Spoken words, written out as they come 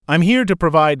I'm here to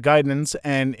provide guidance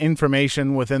and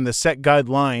information within the set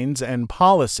guidelines and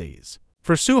policies.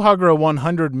 For Suhagra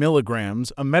 100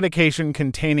 mg, a medication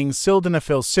containing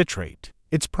sildenafil citrate,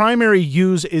 its primary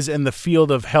use is in the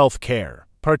field of health care,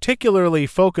 particularly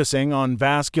focusing on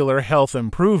vascular health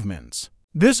improvements.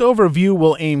 This overview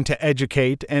will aim to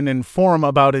educate and inform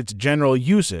about its general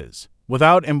uses,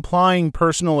 without implying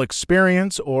personal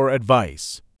experience or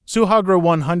advice. Suhagra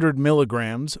 100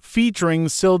 mg, featuring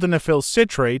sildenafil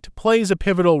citrate, plays a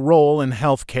pivotal role in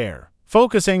health care,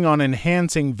 focusing on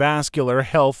enhancing vascular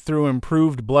health through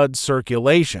improved blood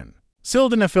circulation.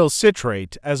 Sildenafil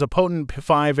citrate, as a potent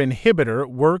P5 inhibitor,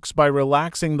 works by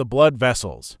relaxing the blood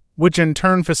vessels, which in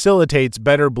turn facilitates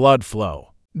better blood flow.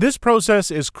 This process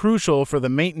is crucial for the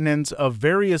maintenance of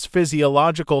various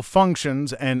physiological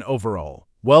functions and overall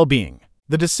well-being.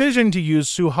 The decision to use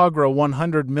Suhagra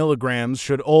 100 mg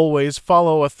should always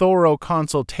follow a thorough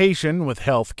consultation with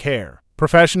health care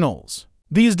professionals.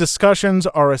 These discussions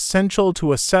are essential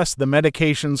to assess the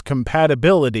medication's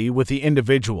compatibility with the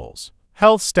individual's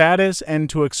health status and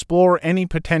to explore any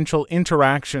potential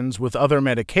interactions with other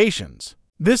medications.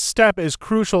 This step is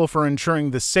crucial for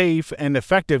ensuring the safe and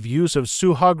effective use of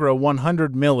Suhagra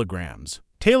 100 mg,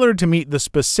 tailored to meet the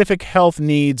specific health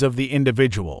needs of the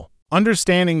individual.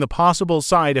 Understanding the possible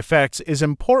side effects is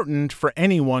important for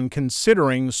anyone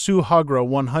considering Suhagra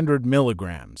 100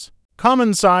 mg.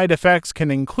 Common side effects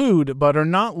can include, but are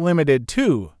not limited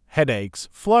to, headaches,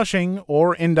 flushing,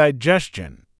 or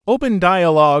indigestion. Open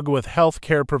dialogue with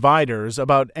healthcare providers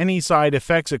about any side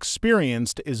effects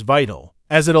experienced is vital,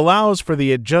 as it allows for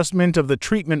the adjustment of the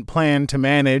treatment plan to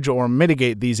manage or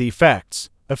mitigate these effects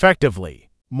effectively.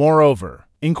 Moreover,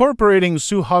 incorporating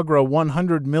Suhagra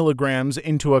 100 mg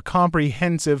into a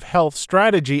comprehensive health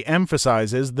strategy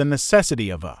emphasizes the necessity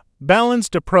of a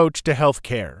balanced approach to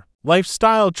healthcare.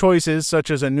 Lifestyle choices such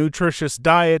as a nutritious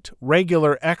diet,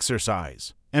 regular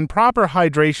exercise, and proper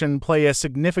hydration play a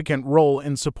significant role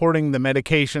in supporting the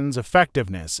medication's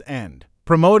effectiveness and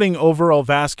promoting overall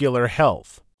vascular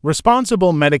health.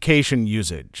 Responsible medication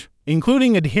usage,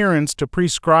 including adherence to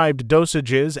prescribed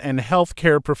dosages and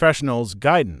healthcare professionals'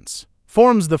 guidance,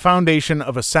 forms the foundation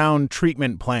of a sound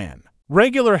treatment plan.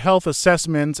 Regular health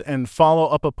assessments and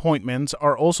follow-up appointments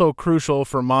are also crucial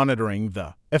for monitoring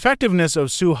the effectiveness of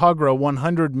Suhagra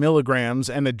 100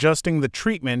 mg and adjusting the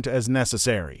treatment as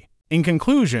necessary. In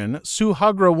conclusion,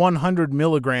 Suhagra 100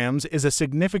 mg is a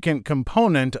significant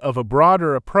component of a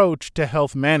broader approach to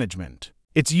health management.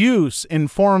 Its use,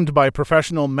 informed by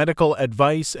professional medical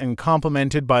advice and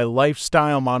complemented by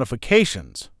lifestyle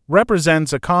modifications,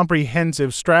 represents a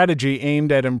comprehensive strategy aimed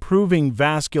at improving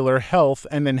vascular health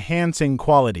and enhancing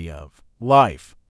quality of life.